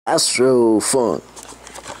Astro Funk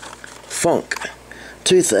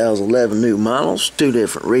 2011 new models, two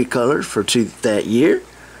different recolors for that year.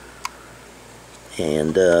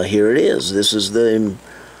 And here it is. This is the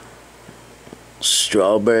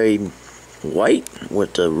strawberry white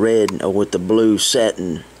with the red with the blue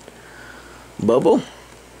satin bubble,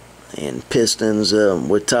 and pistons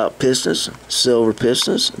with top pistons, silver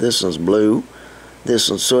pistons. This one's blue. This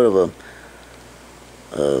one's sort of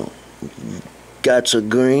a gotcha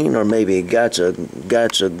green, or maybe a gotcha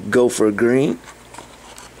gopher green.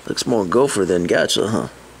 Looks more gopher than gotcha, huh?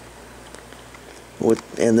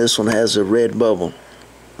 And this one has a red bubble.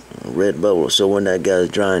 So when that guy's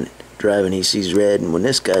driving, he sees red, and when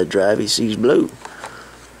this guy drives, he sees blue.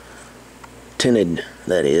 Tinted,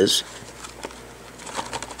 that is.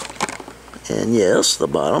 And yes, the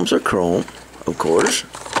bottoms are chrome, of course.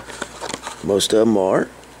 Most of them are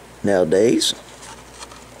nowadays,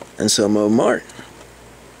 and some of them aren't.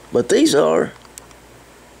 But these are.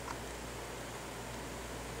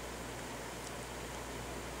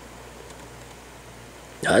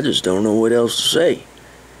 I just don't know what else to say.